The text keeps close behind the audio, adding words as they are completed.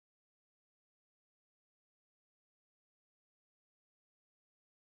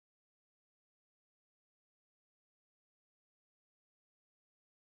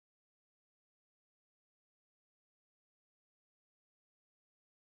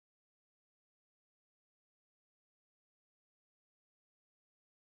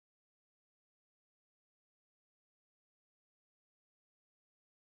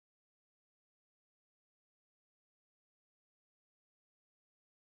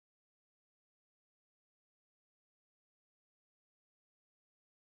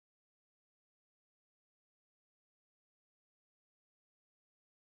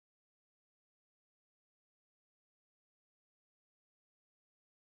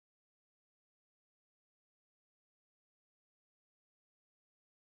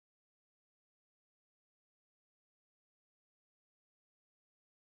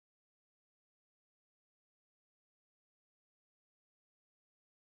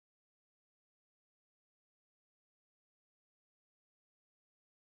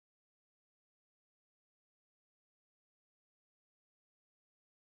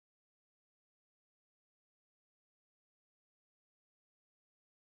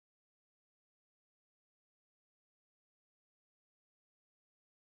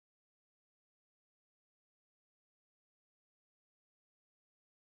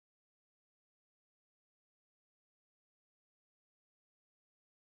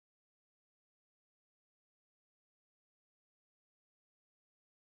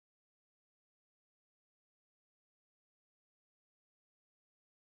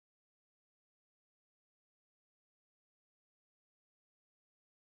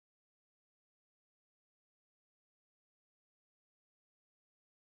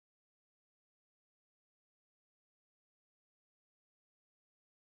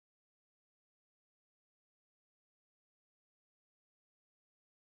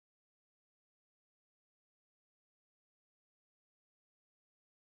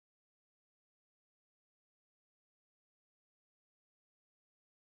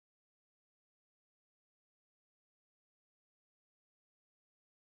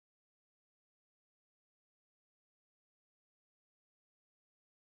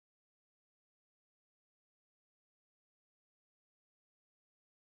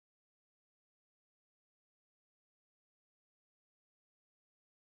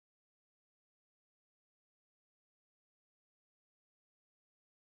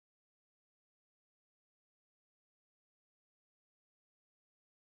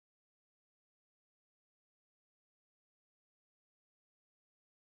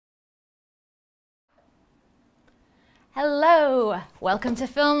Hello! Welcome to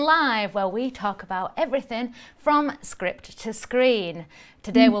Film Live, where we talk about everything from script to screen.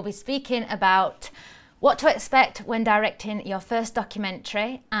 Today we'll be speaking about what to expect when directing your first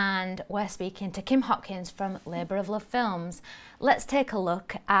documentary, and we're speaking to Kim Hopkins from Labour of Love Films. Let's take a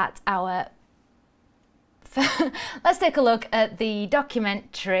look at our the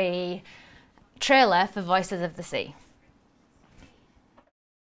documentary trailer for Voices of the Sea.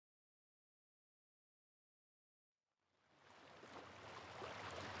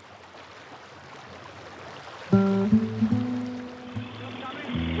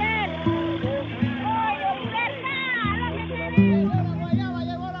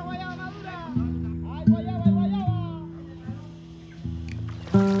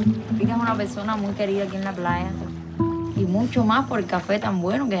 Es una persona muy querida aquí en la playa y mucho más por el café tan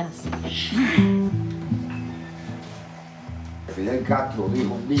bueno que hace. Fidel Castro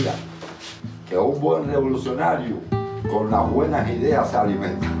dijo un día que un buen revolucionario con las buenas ideas se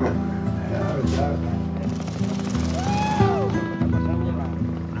alimenta.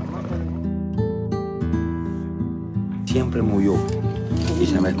 Siempre murió y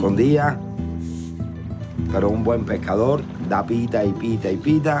se me escondía, pero un buen pescador da pita y pita y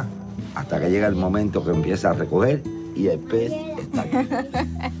pita hasta que llega el momento que empieza a recoger y el pez está aquí.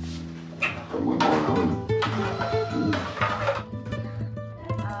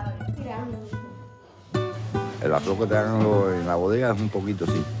 El arroz que te dan en la bodega es un poquito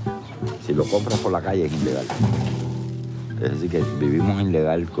así. Si lo compras por la calle es ilegal. Es decir, que vivimos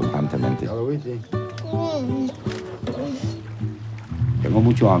ilegal constantemente. ¿Ya lo viste? Tengo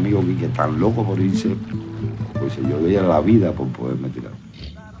muchos amigos aquí que están locos por irse, pues yo veía la vida por poderme tirar.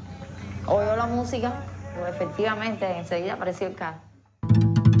 Oyó la música, pues efectivamente enseguida apareció el carro.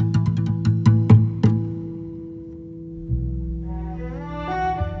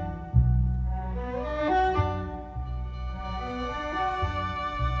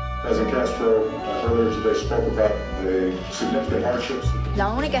 President Castro earlier today spoke about the significant hardships. La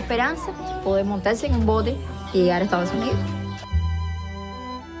única esperanza, poder montarse en un bote y llegar a Estados Unidos.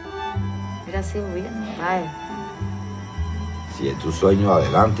 Hubiera sido bien, ay. Si es tu sueño,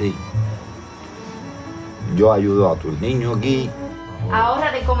 adelante. Yo ayudo a tus niños aquí.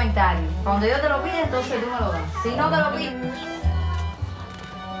 Ahórrate el comentario. Cuando yo te lo pida, entonces tú me lo das. Si no te lo pido.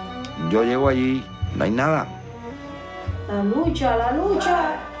 Yo llego allí, no hay nada. La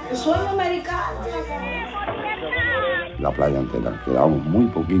lucha, el sueño americano. La playa entera, quedamos muy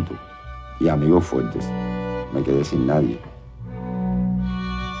poquitos y amigos fuertes. Me quedé sin nadie.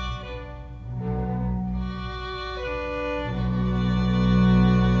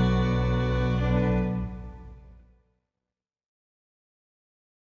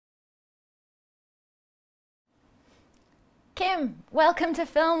 Kim, welcome to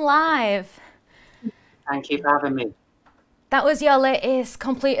Film Live. Thank you for having me. That was your latest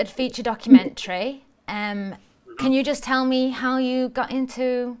completed feature documentary. Can you just tell me how you got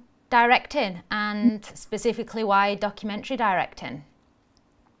into directing and specifically why documentary directing?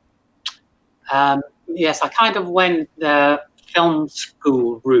 Yes, I kind of went the film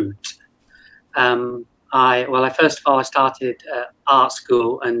school route. First of all, I started art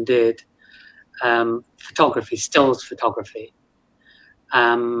school and did photography, stills photography.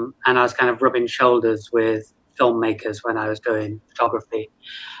 And I was kind of rubbing shoulders with filmmakers when I was doing photography.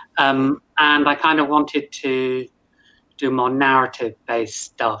 And I kind of wanted to do more narrative-based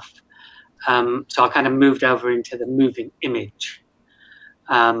stuff. So I kind of moved over into the moving image.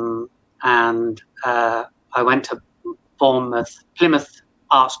 I went to Plymouth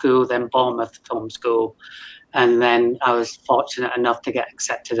Art School, then Bournemouth Film School. And then I was fortunate enough to get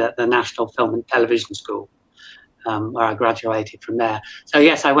accepted at the National Film and Television School, where I graduated from there. So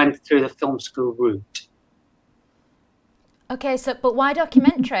yes, I went through the film school route. Okay, but why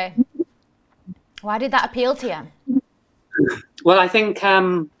documentary? Why did that appeal to you? Well, I think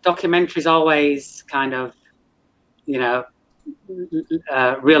documentaries always kind of,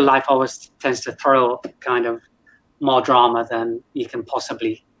 real life always tends to throw kind of more drama than you can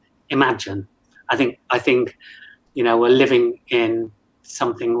possibly imagine. I think, we're living in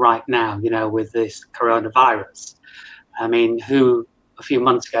something right now, with this coronavirus. I mean, a few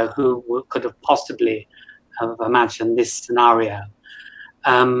months ago, who could have possibly have imagined this scenario?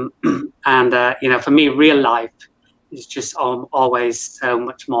 For me, real life is just always so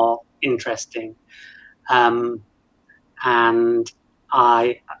much more interesting. And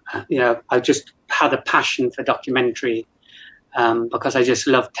I just had a passion for documentary because I just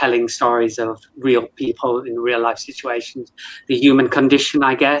love telling stories of real people in real life situations, the human condition,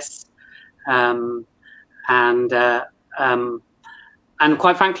 I guess. And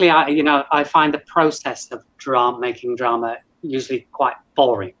quite frankly, I find the process of making drama usually quite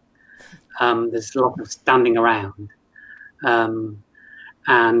boring. There's a lot of standing around, and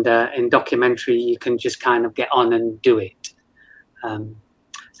in documentary you can just kind of get on and do it.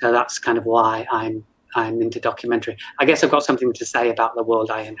 So that's kind of why I'm into documentary. I guess I've got something to say about the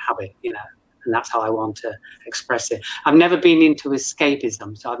world I inhabit, and that's how I want to express it. I've never been into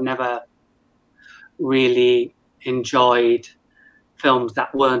escapism, so I've never really enjoyed films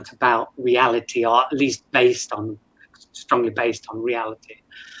that weren't about reality, or at least strongly based on reality.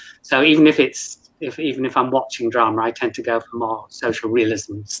 So even if I'm watching drama, I tend to go for more social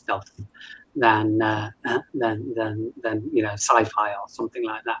realism stuff than sci-fi or something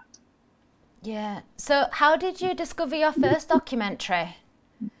like that. Yeah. So how did you discover your first documentary?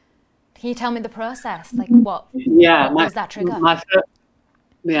 Can you tell me the process? Like what was that trigger?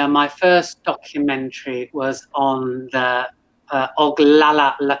 My first documentary was on the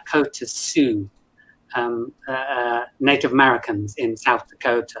Oglala Lakota Sioux, Native Americans in South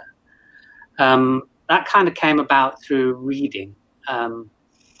Dakota. That kind of came about through reading.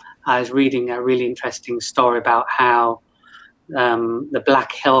 I was reading a really interesting story about how the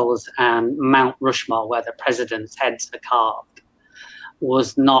Black Hills and Mount Rushmore, where the president's heads are carved,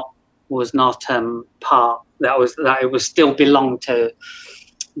 was not part. That it was still belonged to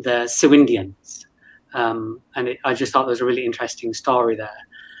the Sioux Indians, and I just thought there was a really interesting story there,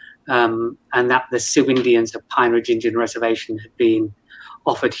 and that the Sioux Indians of Pine Ridge Indian Reservation had been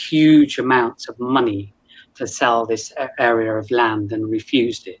offered huge amounts of money to sell this area of land and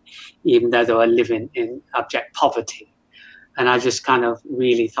refused it, even though they were living in abject poverty. And I just kind of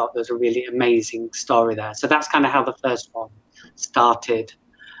really thought there was a really amazing story there. So that's kind of how the first one started.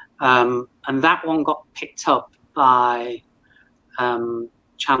 And that one got picked up by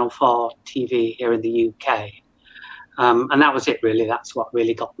Channel 4 TV here in the UK. And that was it, really. That's what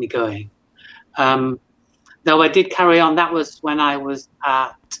really got me going. Though I did carry on, that was when I was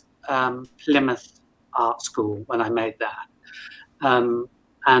at Plymouth Art School when I made that.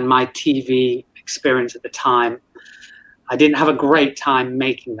 And my TV experience at the time, I didn't have a great time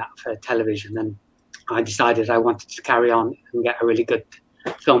making that for television, and I decided I wanted to carry on and get a really good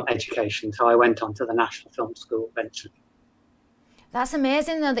film education. So I went on to the National Film School eventually. That's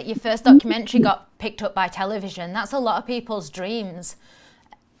amazing, though, that your first documentary got picked up by television. That's a lot of people's dreams,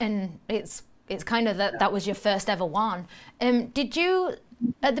 and it's kind of that was your first ever one. Did you,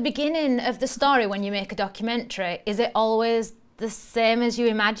 at the beginning of the story, when you make a documentary, is it always the same as you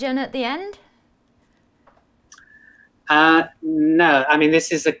imagine at the end? No, I mean,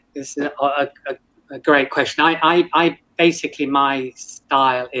 this is a great question. I basically, my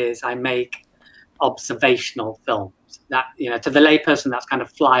style is I make observational films that, to the layperson, that's kind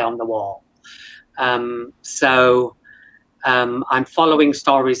of fly on the wall. So I'm following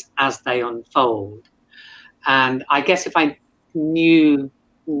stories as they unfold. And I guess if I knew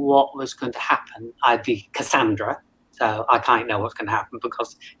what was going to happen, I'd be Cassandra. So I can't know what's going to happen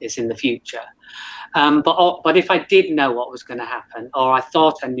because it's in the future. But if I did know what was going to happen, or I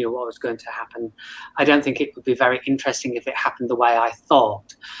thought I knew what was going to happen, I don't think it would be very interesting if it happened the way I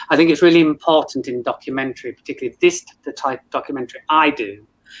thought. I think it's really important in documentary, particularly the type of documentary I do,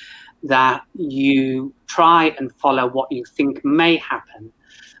 that you try and follow what you think may happen,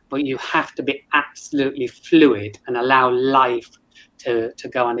 but you have to be absolutely fluid and allow life to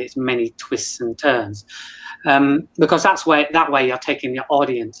go on its many twists and turns. Because that way you're taking your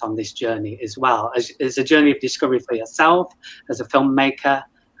audience on this journey as well. It's a journey of discovery for yourself as a filmmaker,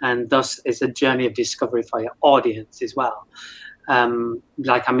 and thus it's a journey of discovery for your audience as well.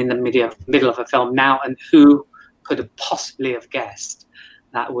 Like I'm in the middle of a film now, and who could have possibly have guessed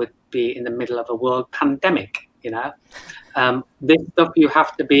that would be in the middle of a world pandemic, This stuff, you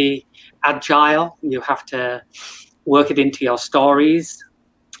have to be agile, you have to work it into your stories.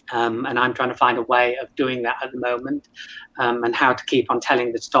 And I'm trying to find a way of doing that at the moment, and how to keep on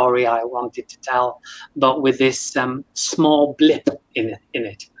telling the story I wanted to tell, but with this small blip in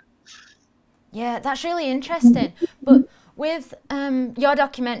it. Yeah, that's really interesting. But with your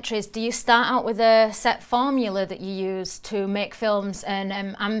documentaries, do you start out with a set formula that you use to make films? And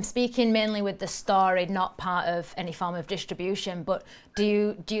I'm speaking mainly with the story, not part of any form of distribution, but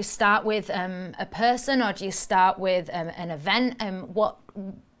do you start with a person, or do you start with an event?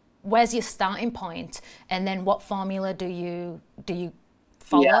 Where's your starting point, and then what formula do you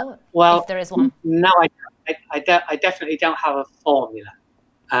follow? Yeah. Well, if there is one. No, I definitely don't have a formula.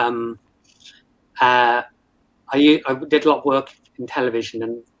 I did a lot of work in television,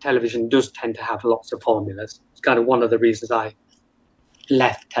 and television does tend to have lots of formulas. It's kind of one of the reasons I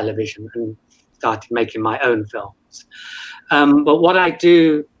left television and started making my own films. But what I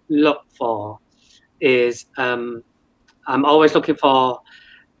do look for is I'm always looking for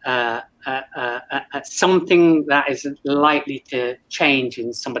something that is likely to change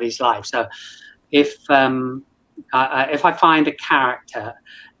in somebody's life. So if I find a character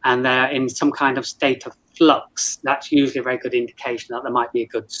and they're in some kind of state of flux, that's usually a very good indication that there might be a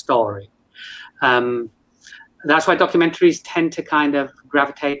good story. That's why documentaries tend to kind of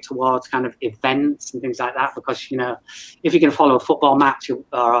gravitate towards kind of events and things like that, because, you know, if you can follow a football match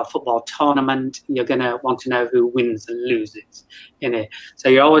or a football tournament, you're going to want to know who wins and loses in it. So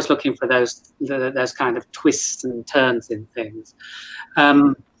you're always looking for those kind of twists and turns in things.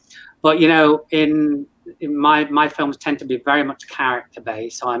 But, you know, in my films tend to be very much character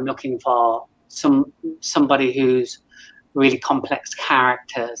based. So I'm looking for somebody who's really complex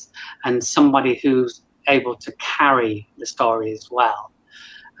characters and somebody who's able to carry the story as well.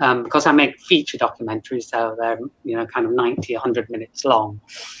 Because I make feature documentaries, so they're, you know, kind of 90, 100 minutes long.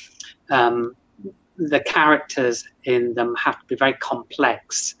 The characters in them have to be very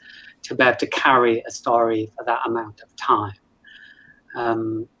complex to be able to carry a story for that amount of time.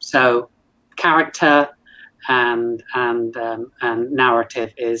 So character and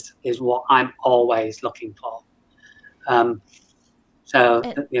narrative is what I'm always looking for. So,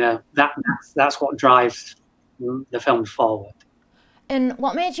 you know, that's what drives the film forward. And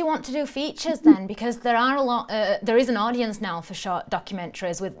what made you want to do features then? Because there are a lot, there is an audience now for short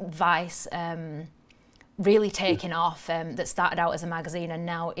documentaries, with Vice really taking off. That started out as a magazine and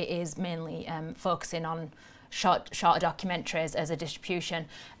now it is mainly focusing on shorter documentaries as a distribution.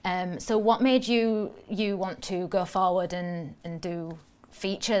 So what made you want to go forward and do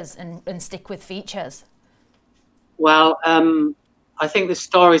features and stick with features? Well, I think the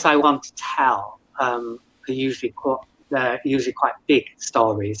stories I want to tell are usually quite big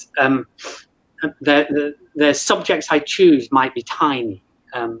stories. The subjects I choose might be tiny,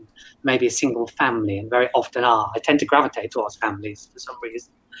 maybe a single family, and very often are. I tend to gravitate towards families for some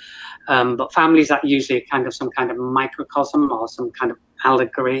reason. But families are usually kind of some kind of microcosm or some kind of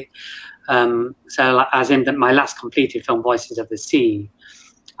allegory. So as in my last completed film, Voices of the Sea,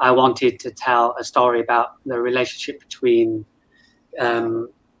 I wanted to tell a story about the relationship between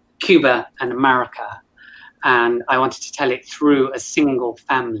Cuba and America, and I wanted to tell it through a single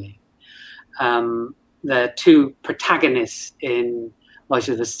family. The two protagonists in Voices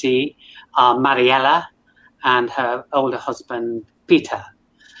of the Sea are Mariela and her older husband, Peter.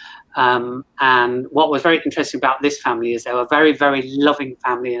 And what was very interesting about this family is they were a very, very loving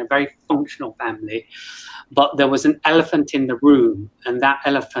family and a very functional family. But there was an elephant in the room, and that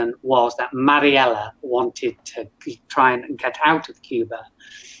elephant was that Mariela wanted to try and get out of Cuba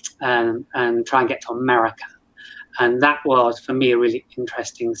and try and get to America. And that was, for me, a really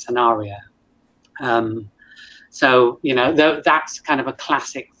interesting scenario. So, you know, that's kind of a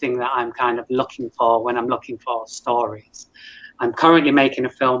classic thing that I'm kind of looking for when I'm looking for stories. I'm currently making a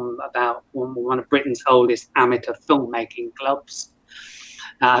film about one of Britain's oldest amateur filmmaking clubs.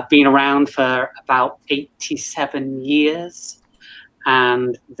 I've been around for about 87 years,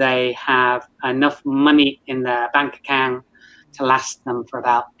 and they have enough money in their bank account to last them for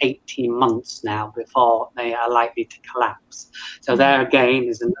about 18 months now before they are likely to collapse. So there again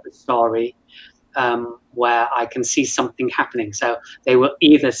is another story where I can see something happening. So they will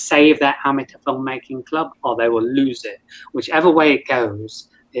either save their amateur filmmaking club or they will lose it. Whichever way it goes,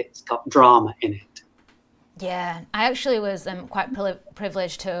 it's got drama in it. Yeah, I actually was quite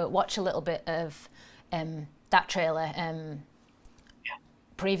privileged to watch a little bit of that trailer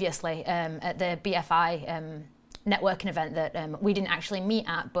previously at the BFI networking event that we didn't actually meet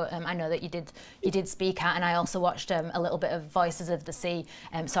at, but I know that you did speak at, and I also watched a little bit of Voices of the Sea.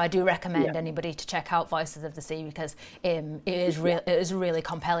 So I do recommend anybody to check out Voices of the Sea, because it is a really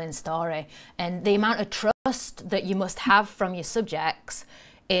compelling story, and the amount of trust that you must have from your subjects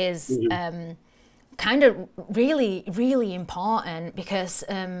is kind of really, really important, because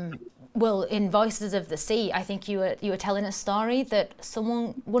well, in Voices of the Sea, I think you were telling a story that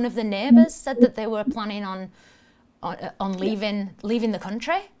one of the neighbours said that they were planning on leaving the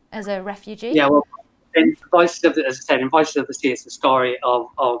country as a refugee. Yeah, well, in Voices of the, as I said, in Voices of the Sea, it's the story of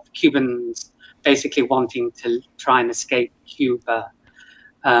Cubans basically wanting to try and escape Cuba,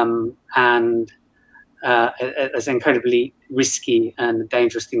 and it's an incredibly risky and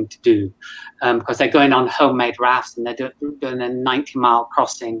dangerous thing to do, because they're going on homemade rafts and they're doing a 90-mile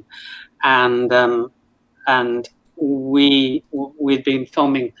crossing, and we'd been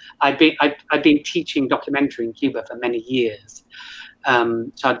filming. I'd been teaching documentary in Cuba for many years,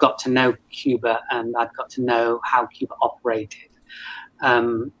 so I'd got to know Cuba and I'd got to know how Cuba operated.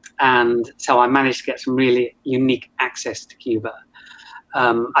 And so I managed to get some really unique access to Cuba.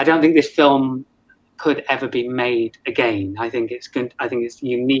 I don't think this film could ever be made again. I think it's good. I think it's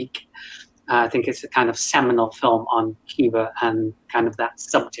unique. I think it's a kind of seminal film on Cuba and kind of that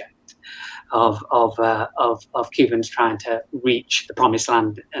subject of Cubans trying to reach the promised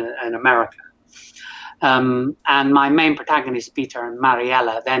land in America. And my main protagonists, Peter and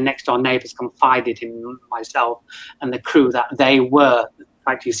Mariella, their next door neighbors, confided in myself and the crew that they were, in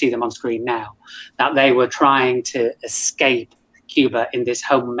fact, you see them on screen now, that they were trying to escape Cuba in this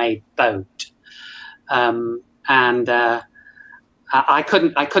homemade boat. I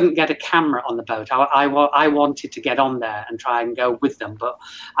couldn't get a camera on the boat. I wanted to get on there and try and go with them, but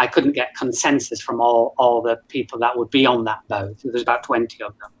I couldn't get consensus from all the people that would be on that boat. There's about 20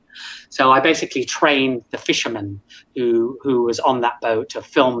 of them. So I basically trained the fisherman who was on that boat to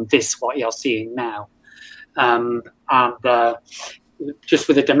film what you're seeing now, just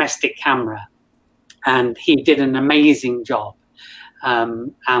with a domestic camera, and he did an amazing job.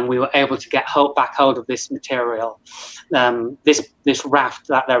 And we were able to get back hold of this material. This raft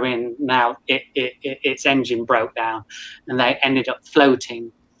that they're in now, its engine broke down, and they ended up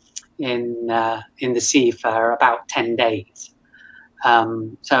floating in the sea for about 10 days.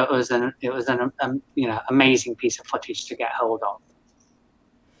 So it was an amazing piece of footage to get hold of.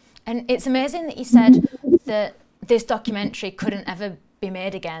 And it's amazing that you said that this documentary couldn't ever be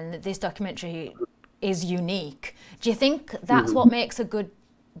made again, that this documentary is unique. Do you think that's what makes a good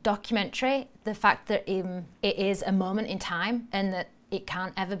documentary, the fact that it is a moment in time and that it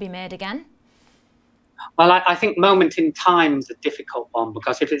can't ever be made again? Well, I think moment in time is a difficult one,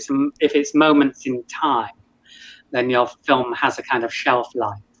 because if it's moments in time, then your film has a kind of shelf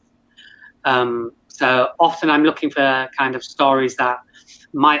life. So often I'm looking for kind of stories that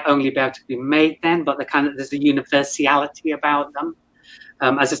might only be able to be made then, but there's a universality about them.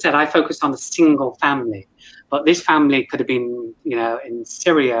 As I said, I focused on a single family, but this family could have been, in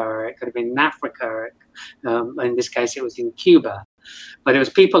Syria, or it could have been in Africa. In this case, it was in Cuba. But it was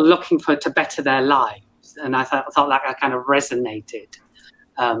people looking to better their lives, and I thought that kind of resonated,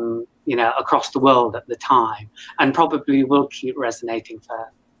 across the world at the time, and probably will keep resonating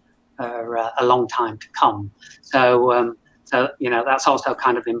for a long time to come. So that's also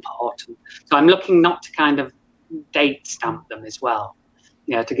kind of important. So I'm looking not to kind of date stamp them as well,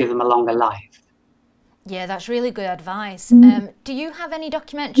 to give them a longer life. Yeah, that's really good advice. Do you have any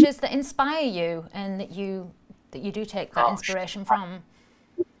documentaries that inspire you and that you do take that inspiration from?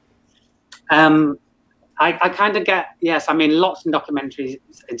 I kind of get, yes, I mean, lots of documentaries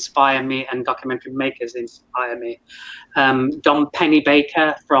inspire me and documentary makers inspire me. Don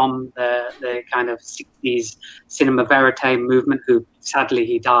Pennebaker from the kind of 60s cinema verite movement, who sadly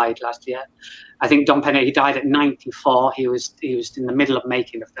he died last year. I think Don Pennebaker, he died at 94. He was in the middle of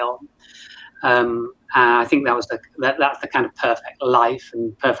making a film. And I think that's the kind of perfect life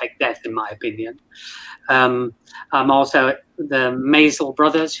and perfect death, in my opinion. Also the Maisel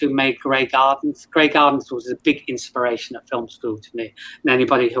brothers, who made Grey Gardens. Grey Gardens was a big inspiration at film school to me. And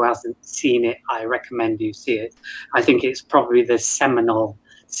anybody who hasn't seen it, I recommend you see it. I think it's probably the seminal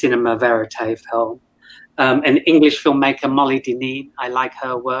cinema verite film. An English filmmaker, Molly Dineen, I like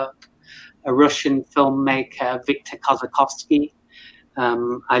her work. A Russian filmmaker, Viktor Kozakovsky.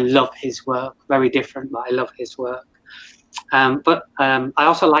 I love his work. Very different, but I love his work. But I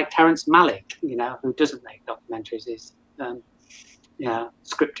also like Terrence Malick, who doesn't make documentaries. He's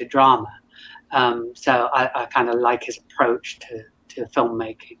scripted drama. So I kind of like his approach to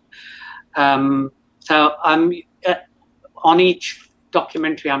filmmaking. So I'm on each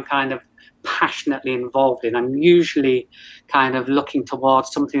documentary I'm kind of passionately involved in. I'm usually kind of looking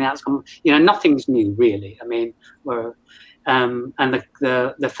towards something that's, nothing's new really. I mean, and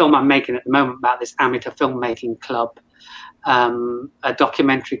the film I'm making at the moment about this amateur filmmaking club, a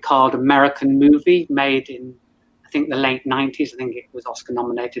documentary called American Movie, made in, I think, the late 90s. I think it was Oscar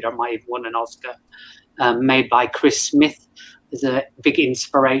nominated, or might have won an Oscar, made by Chris Smith. There's a big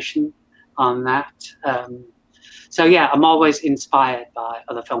inspiration on that. So yeah, I'm always inspired by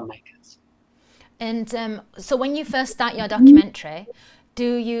other filmmakers. And so when you first start your documentary,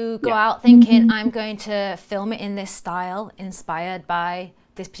 do you go out thinking, I'm going to film it in this style, inspired by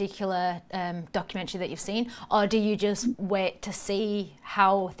this particular documentary that you've seen? Or do you just wait to see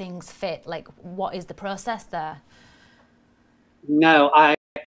how things fit? Like, what is the process there? No,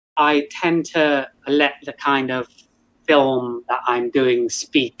 I tend to let the kind of film that I'm doing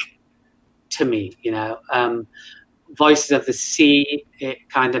speak to me, Voices of the Sea, it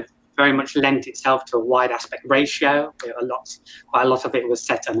kind of very much lent itself to a wide aspect ratio. Quite a lot of it was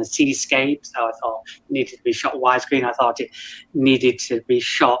set on a seascape, so I thought it needed to be shot widescreen. I thought it needed to be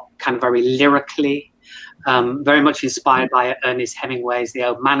shot kind of very lyrically, very much inspired by Ernest Hemingway's The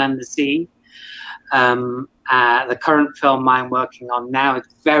Old Man and the Sea. The current film I'm working on now is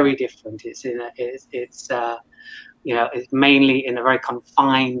very different. It's mainly in a very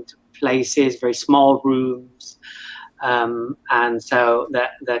confined places, very small rooms. And so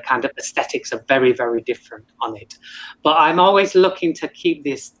the kind of aesthetics are very, very different on it. But I'm always looking to keep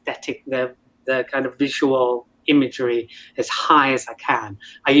the aesthetic, the kind of visual imagery as high as I can.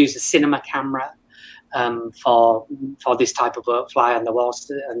 I use a cinema camera for this type of work, fly on the walls,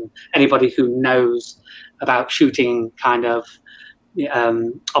 and anybody who knows about shooting kind of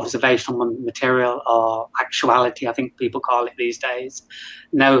observational material or actuality, I think people call it these days,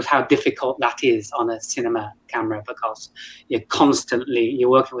 knows how difficult that is on a cinema camera, because you're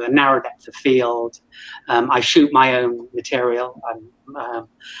working with a narrow depth of field. I shoot my own material,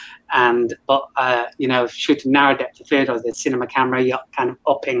 but shooting narrow depth of field or the cinema camera, you're kind of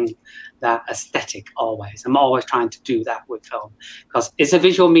upping that aesthetic always. I'm always trying to do that with film because it's a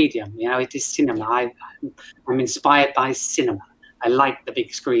visual medium. It is cinema. I'm inspired by cinema. I like the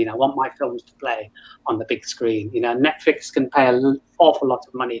big screen. I want my films to play on the big screen. Netflix can pay an awful lot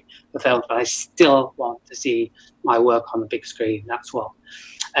of money for films, but I still want to see my work on the big screen.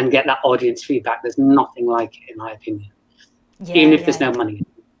 And get that audience feedback. There's nothing like it, in my opinion. Yeah, even if there's no money.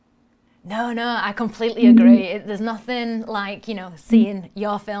 No, I completely agree. There's nothing like, seeing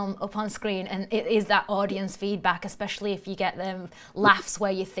your film up on screen, and it is that audience feedback, especially if you get them laughs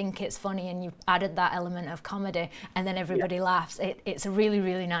where you think it's funny and you've added that element of comedy and then everybody laughs. It's a really,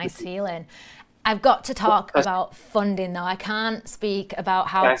 really nice feeling. I've got to talk about funding though. I can't speak about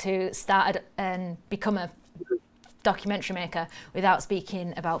how to start and become a documentary maker without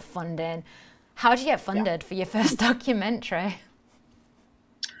speaking about funding. How did you get funded for your first documentary?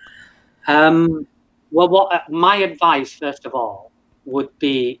 My advice, first of all, would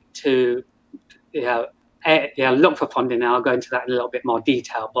be to look for funding, and I'll go into that in a little bit more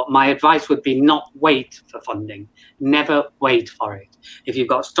detail. But my advice would be not wait for funding. Never wait for it. If you've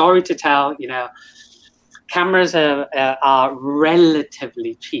got a story to tell, cameras are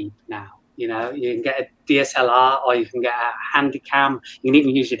relatively cheap now. You can get a DSLR or you can get a Handycam. You can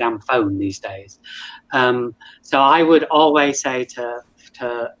even use your damn phone these days. So I would always say to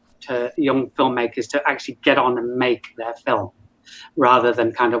young filmmakers to actually get on and make their film rather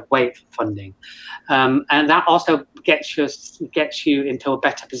than kind of wait for funding. And that also gets you into a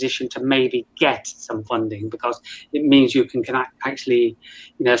better position to maybe get some funding, because it means you can actually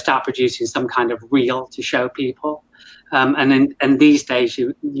start producing some kind of reel to show people. And these days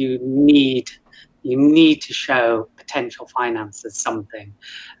you need to show potential finance as something,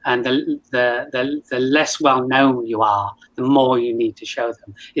 and the less well known you are, the more you need to show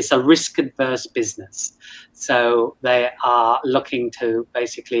them. It's a risk adverse business, so they are looking to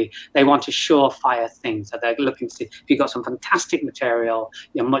they want to surefire things. So they're looking to see if you've got some fantastic material,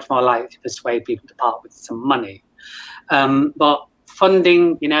 you're much more likely to persuade people to part with some money. But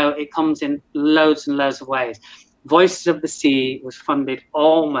funding, it comes in loads and loads of ways. Voices of the Sea was funded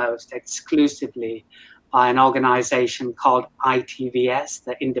almost exclusively by an organization called ITVS,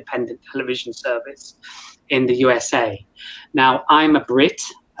 the Independent Television Service in the USA. Now, I'm a Brit,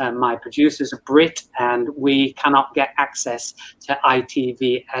 my producer's a Brit, and we cannot get access to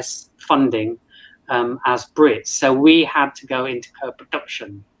ITVS funding as Brits. So we had to go into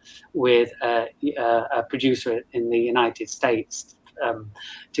co-production with a producer in the United States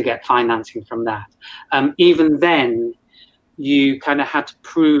to get financing from that. Even then, you kind of had to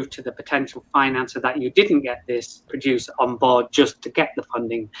prove to the potential financer that you didn't get this producer on board just to get the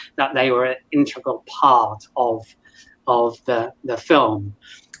funding, that they were an integral part of the film.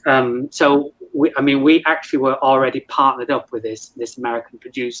 So we actually were already partnered up with this American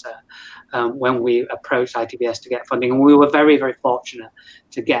producer when we approached ITVS to get funding, and we were very, very fortunate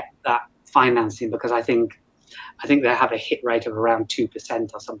to get that financing, because I think they have a hit rate of around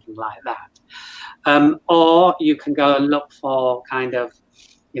 2% or something like that. Or you can go and look for kind of,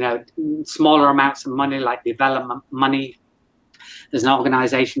 smaller amounts of money, like development money. There's an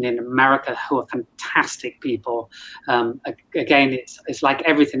organization in America who are fantastic people. Again, it's like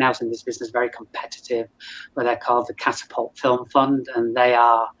everything else in this business, very competitive, but they're called the Catapult Film Fund, and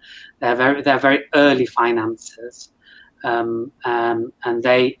they're very early financiers. And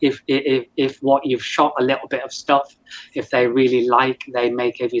they, if what you've shot a little bit of stuff, if they really like, they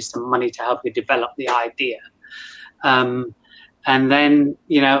may give you some money to help you develop the idea. And then,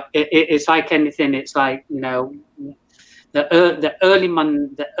 it's like anything. It's like, the early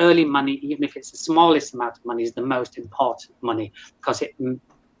money, even if it's the smallest amount of money, is the most important money, because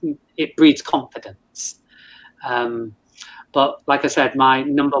it breeds confidence. But like I said, my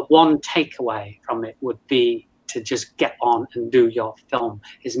number one takeaway from it would be to just get on and do your film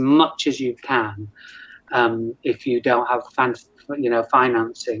as much as you can. If you don't have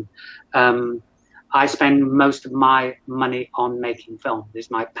financing, I spend most of my money on making film. It's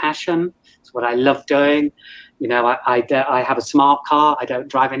my passion. It's what I love doing. You know, I have a smart car. I don't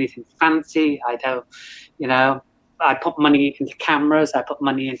drive anything fancy. I don't, you know, I put money into cameras. I put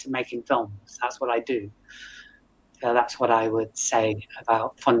money into making films. That's what I do. So that's what I would say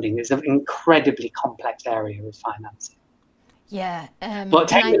about funding. It's an incredibly complex area with financing. Yeah. But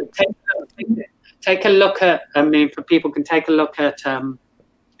take a look at, I mean, for people can take a look at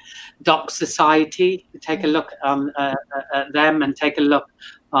Doc Society, take a look at them, and take a look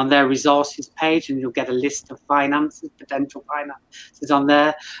on their resources page, and you'll get a list of finances, potential finances on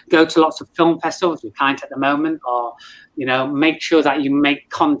there. Go to lots of film festivals. We can't at the moment, or, you know, make sure that you make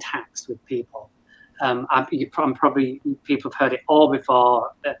contacts with people. Probably people have heard it all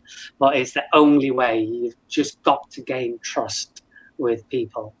before, but it's the only way. You've just got to gain trust with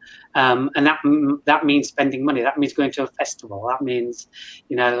people, and that means spending money. That means going to a festival. That means,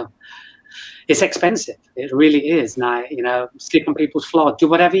 you know, it's expensive. It really is. Now, you know, sleep on people's floor. Do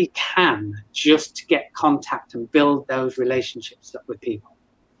whatever you can just to get contact and build those relationships up with people.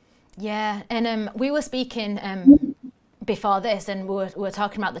 Yeah, and we were speaking before this, and we were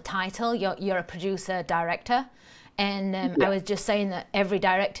talking about the title. You're a producer director, and I was just saying that every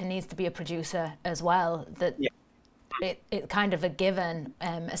director needs to be a producer as well. That it's kind of a given,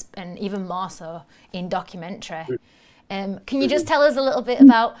 and even more so in documentary. Can you just tell us a little bit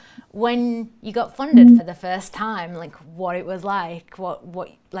about when you got funded for the first time, like what it was like, what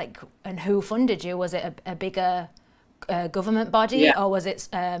like, and who funded you? Was it a bigger government body, or was it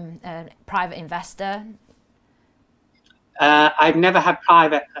a private investor? I've never had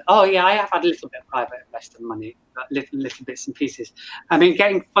private. Oh yeah, I have had a little bit of private investor money, little bits and pieces. I mean,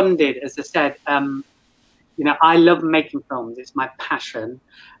 getting funded, as I said, you know, I love making films. It's my passion,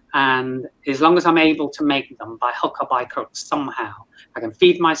 and as long as I'm able to make them by hook or by crook somehow, I can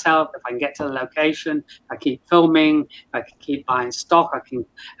feed myself. If I can get to the location, I keep filming. I can keep buying stock. I can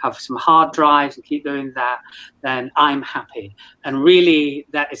have some hard drives and keep doing that. Then I'm happy. And really,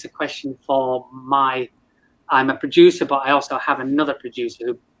 that is a question for my. I'm a producer, but I also have another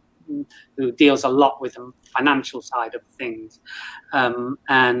producer who deals a lot with the financial side of things,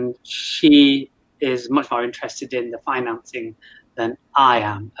 and she is much more interested in the financing than I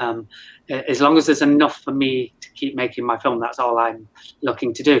am. As long as there's enough for me to keep making my film, that's all I'm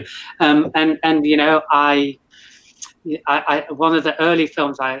looking to do. And you know, I one of the early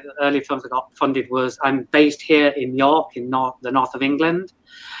films I got funded was, I'm based here in York, in the north of England.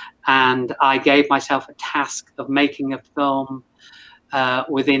 And I gave myself a task of making a film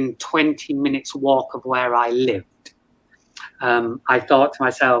within 20 minutes walk of where I lived. I thought to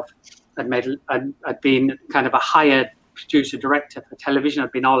myself, I'd been kind of a hired producer director for television.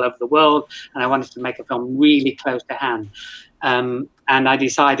 I'd been all over the world, and I wanted to make a film really close to hand. And I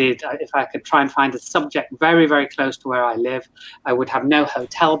decided if I could try and find a subject very, very close to where I live, I would have no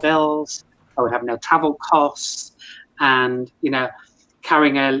hotel bills, I would have no travel costs, and, you know,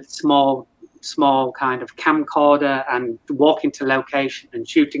 carrying a small kind of camcorder and walking to location and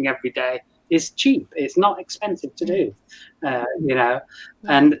shooting every day is cheap. It's not expensive to do, you know.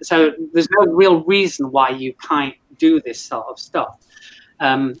 And so there's no real reason why you can't do this sort of stuff.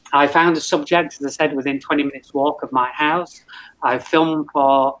 I found a subject, as I said, within 20 minutes walk of my house. I filmed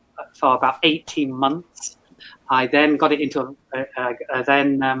for about 18 months. I then got it into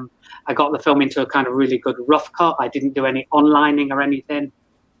I got the film into a kind of really good rough cut. I didn't do any onlining or anything.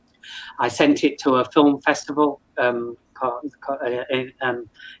 I sent it to a film festival in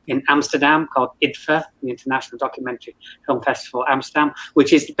Amsterdam called IDFA, the International Documentary Film Festival Amsterdam,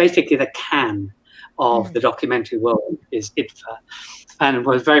 which is basically the Cannes of the documentary world, is IDFA. And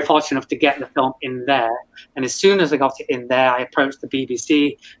was very fortunate enough to get the film in there. And as soon as I got it in there, I approached the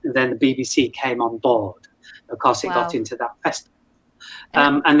BBC, and then the BBC came on board. Of course, it got into that festival.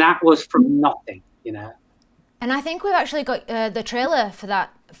 And that was from nothing, you know. And I think we've actually got the trailer for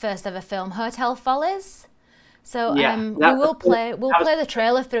that first ever film, Hotel Follies. So we'll play the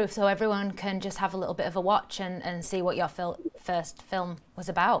trailer through, so everyone can just have a little bit of a watch and see what your first film was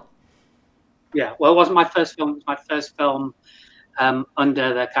about. Yeah, well, it wasn't my first film. It was my first film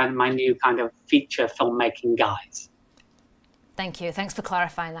under the kind of my new kind of feature filmmaking guise. Thank you. Thanks for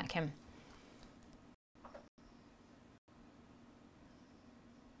clarifying that, Kim.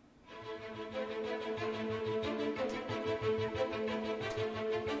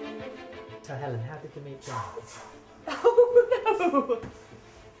 So Helen, how did you meet John? Oh no!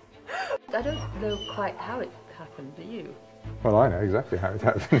 I don't know quite how it happened, do you? Well, I know exactly how it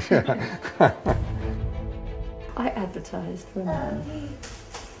happened. Yeah. I advertised for a man.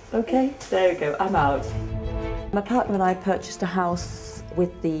 Okay, there we go, I'm out. My partner and I purchased a house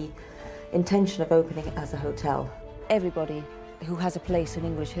with the intention of opening it as a hotel. Everybody who has a place in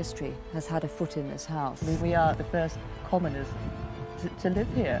English history has had a foot in this house. We are the first commoners to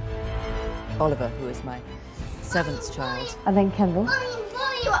live here. Oliver, who is my 7th child. And then Kendall. Mommy,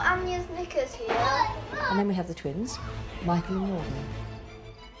 your Anya's knickers here. And then we have the twins, Michael and Morgan.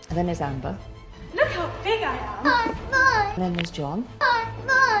 And then there's Amber. Look how big I am. Mine. And then there's John.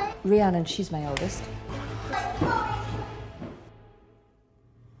 Mine. Rhiannon, she's my oldest.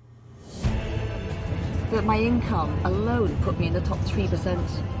 But my income alone put me in the top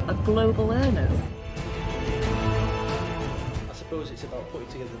 3% of global earners. I suppose it's about putting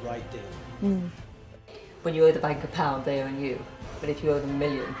together the right deal. When you owe the bank £1, they own you. But if you owe them $1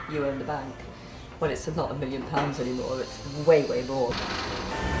 million, you own the bank. Well, it's not £1 million anymore, it's way, way more.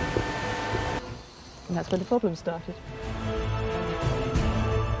 And that's when the problem started.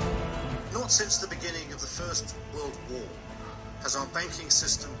 Not since the beginning of the First World War has our banking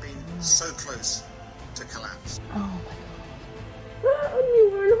system been so close to collapse. Oh my God.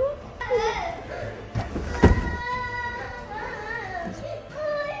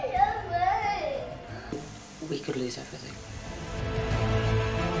 We could lose everything.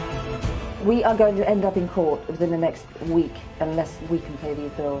 We are going to end up in court within the next week unless we can pay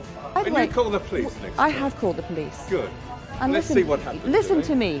these bills. When you call the police next I time. have called the police. Good. And Let's see what happens. Listen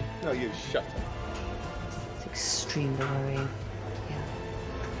to me. No, you shut up. It's extremely worrying.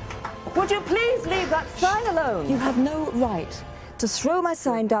 Would you please leave that sign alone? You have no right to throw my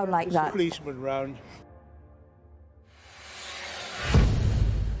sign down like that. Policeman round.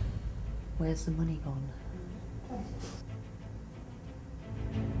 Where's the money gone?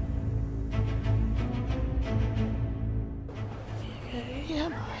 Okay, yeah,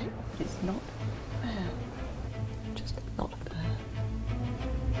 right. It's not there. Just not there.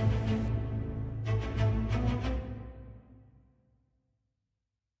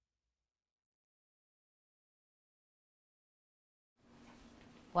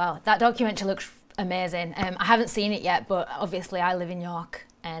 Wow, that documentary looks amazing. I haven't seen it yet, but obviously I live in York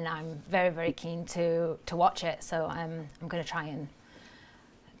and I'm very, very keen to watch it. So I'm going to try and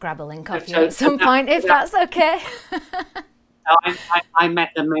grab a link off you at some point, if that's okay. I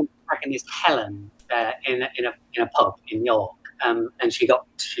met the main protagonist, Helen, in a pub in York, and she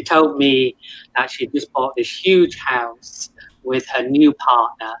told me that she just bought this huge house with her new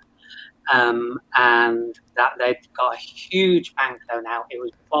partner, and that they'd got a huge bank loan out. It was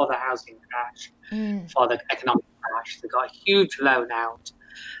before the housing crash, before the economic crash. They got a huge loan out,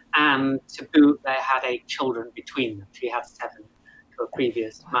 and to boot, they had 8 children between them. She had 7 to a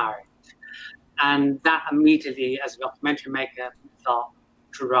previous marriage. And that immediately, as a documentary maker, thought,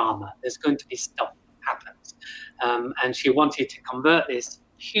 drama. There's going to be stuff that happens. And she wanted to convert this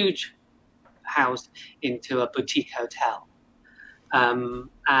huge house into a boutique hotel.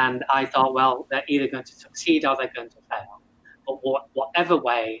 And I thought, well, they're either going to succeed or they're going to fail. But whatever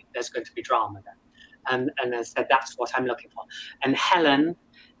way, there's going to be drama then. And I said, that's what I'm looking for. And Helen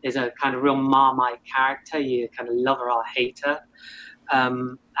is a kind of real Marmite character. You kind of love her or hate her.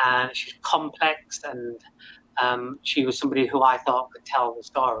 And she's complex, and she was somebody who I thought could tell the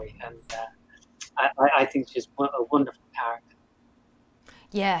story. And I think she's a wonderful character.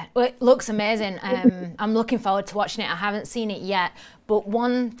 Yeah, well, it looks amazing. I'm looking forward to watching it. I haven't seen it yet, but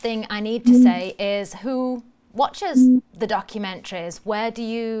one thing I need to say is who watches the documentaries? Where do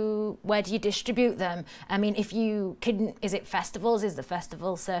you distribute them? I mean, if you can, is it festivals? Is the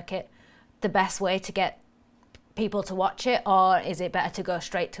festival circuit the best way to get people to watch it, or is it better to go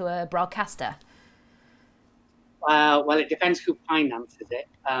straight to a broadcaster? Well, it depends who finances it.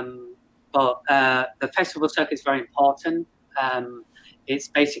 But the festival circuit is very important. It's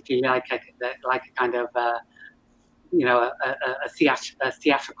basically like a kind of a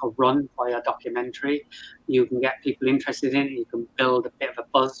theatrical run for your documentary. You can get people interested in it. You can build a bit of a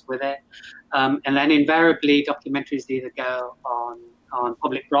buzz with it, and then invariably documentaries either go on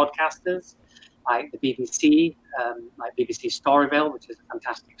public broadcasters like the BBC, like BBC Storyville, which is a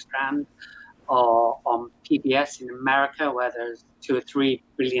fantastic strand, or on PBS in America, where there's 2 or 3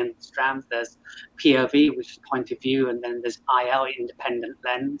 brilliant strands. There's POV, which is point of view, and then there's IL, independent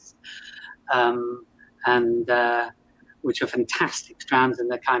lens, which are fantastic strands, and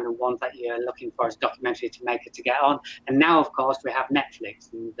the kind of ones that you're looking for as a documentary to make it to get on. And now, of course, we have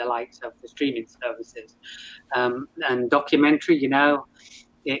Netflix and the likes of the streaming services. And documentary,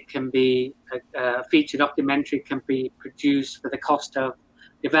 it can be a feature documentary can be produced for the cost of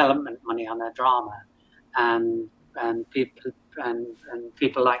development money on a drama, and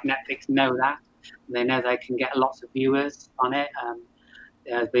people like Netflix know that. They know they can get lots of viewers on it.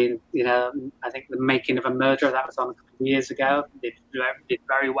 There's been, I think The Making of a Murderer, that was on a couple of years ago, did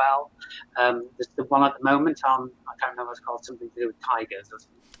very well. There's the one at the moment on, I can't remember what it's called, something to do with tigers or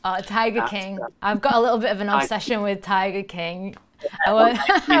something. Oh, Tiger King. I've got a little bit of an obsession with Tiger King. I won't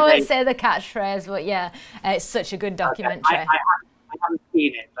say the catchphrase, but yeah, it's such a good documentary. I haven't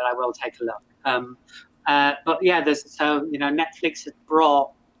seen it, but I will take a look. But yeah, Netflix has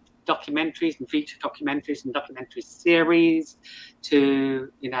brought documentaries and feature documentaries and documentary series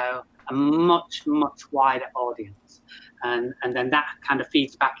to a much wider audience, and then that kind of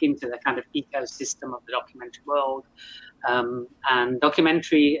feeds back into the kind of ecosystem of the documentary world, and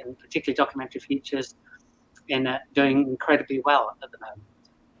documentary and particularly documentary features doing incredibly well at the moment.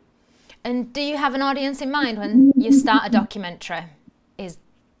 And do you have an audience in mind when you start a documentary? Is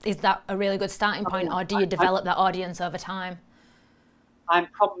that a really good starting point, or do you develop that audience over time? I'm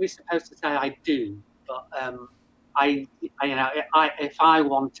probably supposed to say I do, but if I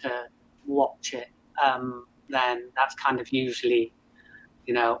want to watch it, then that's kind of usually,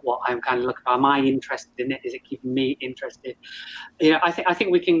 what I'm kind of looking for. Am I interested in it? Is it keeping me interested? I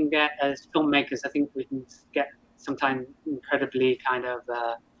think we can get, as filmmakers, I think we can get sometimes incredibly kind of,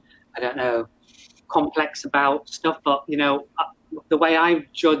 complex about stuff. But the way I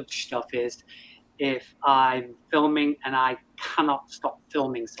judge stuff is, if I'm filming and I cannot stop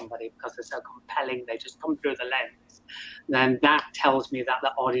filming somebody because they're so compelling, they just come through the lens, then that tells me that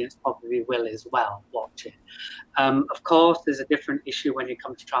the audience probably will as well watch it. Of course, there's a different issue when you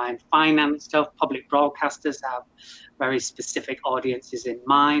come to try and finance stuff. Public broadcasters have very specific audiences in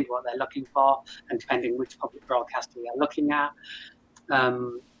mind, what they're looking for, and depending which public broadcaster you're looking at. I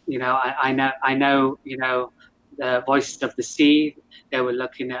know, the Voices of the Sea, they were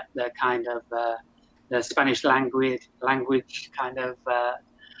looking at the kind of the Spanish language kind of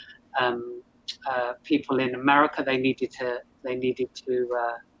people in America. They needed to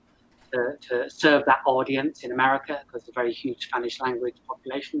serve that audience in America, because a very huge Spanish language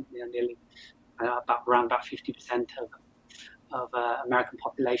population. Nearly around 50% of American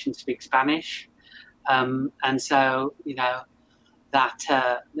population speak Spanish, and so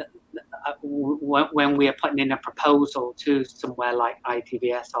that when we are putting in a proposal to somewhere like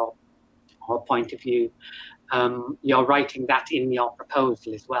ITVS or Point of View, you're writing that in your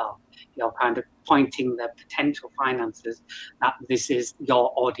proposal as well. You're kind of pointing the potential financiers that this is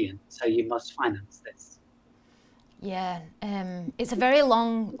your audience, so you must finance this. Yeah, it's a very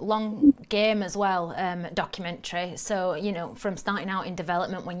long game as well, documentary. So, from starting out in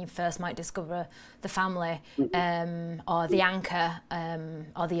development, when you first might discover the family, or the anchor,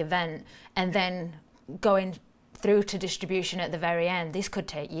 or the event, and then going through to distribution at the very end, this could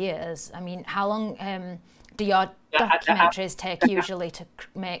take years. I mean, how long do your documentaries take usually to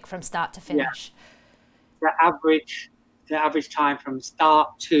make from start to finish? The average time from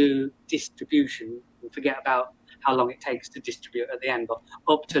start to distribution, forget about how long it takes to distribute at the end, but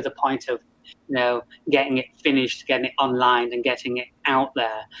up to the point of getting it finished, getting it online and getting it out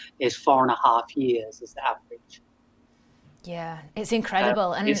there, is 4.5 years is the average. Yeah, it's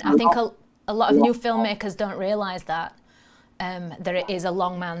incredible. And I think a lot of new filmmakers don't realise that it is a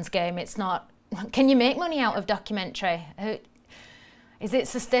long man's game. It's not, can you make money out of documentary? Is it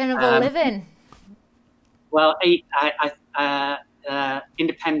sustainable living? Well,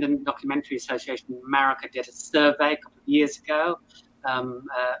 Independent Documentary Association in America did a survey a couple of years ago.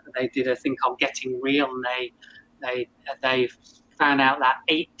 They did a thing called Getting Real, and they found out that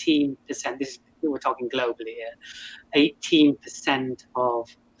 18%, we're talking globally here, 18% of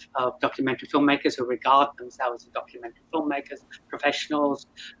documentary filmmakers who regard themselves as documentary filmmakers, professionals,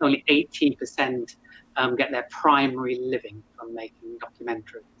 only 18% get their primary living from making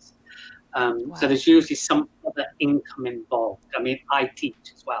documentaries. Wow. So there's usually some other income involved. I mean, I teach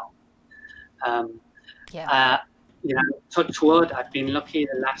as well. Touch wood, I've been lucky.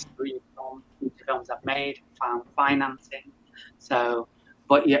 The last 3 films I've made found financing. So,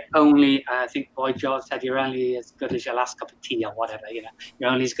 but you're only, I think Boy George said, you're only as good as your last cup of tea or whatever. You're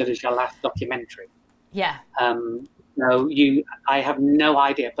only as good as your last documentary. Yeah. No, I have no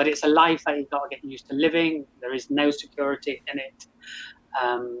idea, but it's a life that you've got to get used to living. There is no security in it.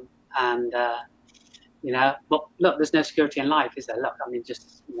 But look, there's no security in life, is there? Look, I mean,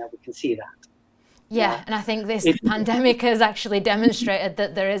 just, we can see that. Yeah, and I think this pandemic has actually demonstrated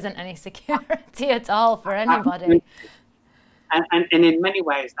that there isn't any security at all for anybody. and in many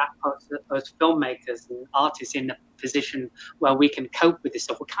ways that puts us filmmakers and artists in a position where we can cope with this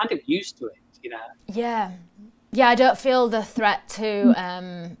stuff. We're kind of used to it, you know. Yeah. Yeah, I don't feel the threat to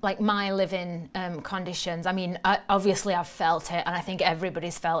like my living conditions. I mean, obviously I've felt it, and I think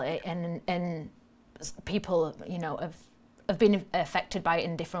everybody's felt it, and people, you know, have been affected by it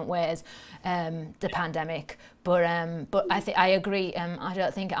in different ways, the pandemic. But I agree. I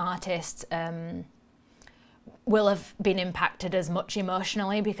don't think artists will have been impacted as much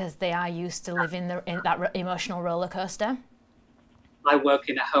emotionally because they are used to living in that emotional roller coaster. I work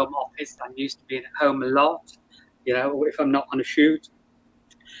in a home office. I'm used to being at home a lot. You know, if I'm not on a shoot,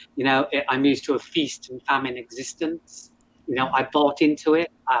 you know, I'm used to a feast and famine existence. You know, I bought into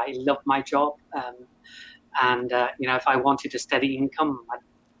it. I love my job. And you know, if I wanted a steady income, I'd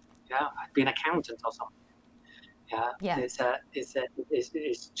be an accountant or something. Yeah. It's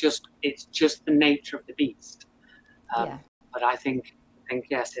just the nature of the beast. But I think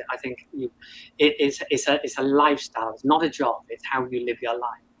yes, I think it's a lifestyle. It's not a job. It's how you live your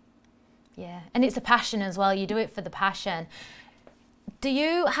life. Yeah, and it's a passion as well. You do it for the passion. Do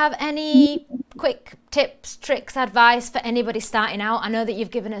you have any quick tips, tricks, advice for anybody starting out? I know that you've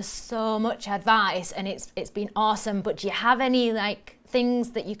given us so much advice and it's been awesome, but do you have any like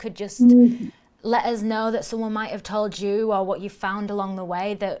things that you could just let us know that someone might have told you, or what you found along the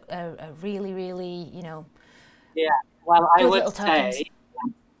way that are really, really, you know? Yeah, well, I would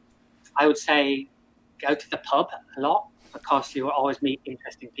say go to the pub a lot, because you will always meet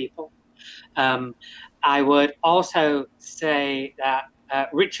interesting people. I would also say that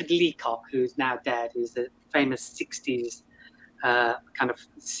Richard Leacock, who's now dead, is a famous 60s kind of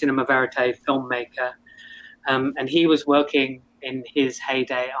cinema verite filmmaker. And he was working in his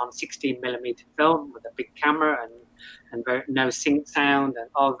heyday on 16mm film with a big camera and no sync sound and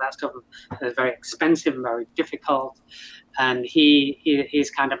all of that stuff. It was very expensive and very difficult. And his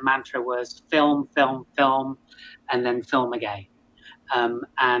kind of mantra was film, film, film, and then film again.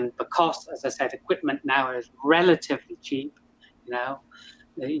 And because, as I said, equipment now is relatively cheap, you know,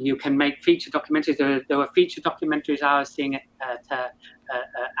 you can make feature documentaries. There were feature documentaries I was seeing at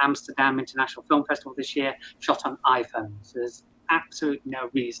Amsterdam International Film Festival this year, shot on iPhones. There's absolutely no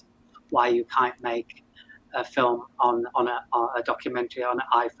reason why you can't make a film on a documentary on an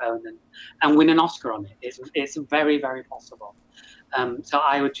iPhone and win an Oscar on it. It's very, very possible. So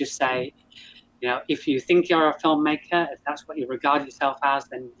I would just say, you know, if you think you're a filmmaker, if that's what you regard yourself as,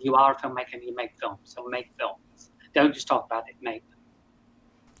 then you are a filmmaker and you make films. So make films. Don't just talk about it, make them.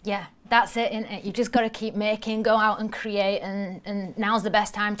 Yeah, that's it, isn't it? You just got to keep making, go out and create, and now's the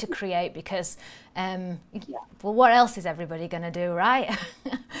best time to create because, well, what else is everybody going to do, right?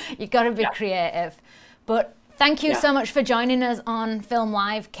 You've got to be creative. But thank you so much for joining us on Film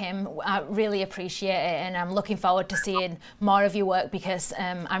Live, Kim. I really appreciate it, and I'm looking forward to seeing more of your work because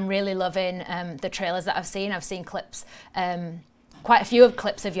I'm really loving the trailers that I've seen. I've seen clips, quite a few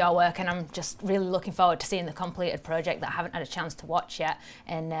clips of your work, and I'm just really looking forward to seeing the completed project that I haven't had a chance to watch yet.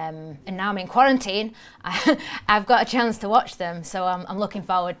 And now I'm in quarantine, I've got a chance to watch them, so I'm looking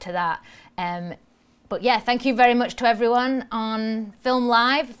forward to that. But yeah, thank you very much to everyone on Film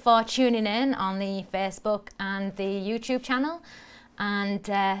Live for tuning in on the Facebook and the YouTube channel. And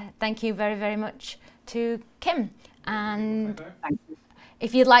thank you very, very much to Kim. And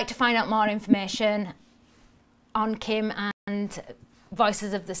if you'd like to find out more information on Kim and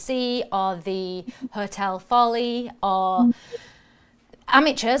Voices of the Sea, or the Hotel Folly, or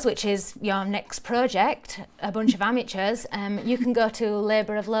Amateurs, which is your next project, a bunch of amateurs, you can go to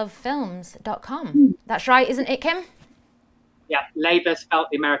labouroflovefilms.com. That's right, isn't it, Kim? Yeah, Labour spelt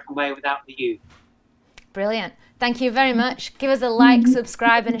the American way without the U. Brilliant. Thank you very much. Give us a like,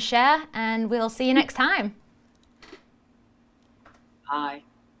 subscribe and a share, and we'll see you next time. Bye.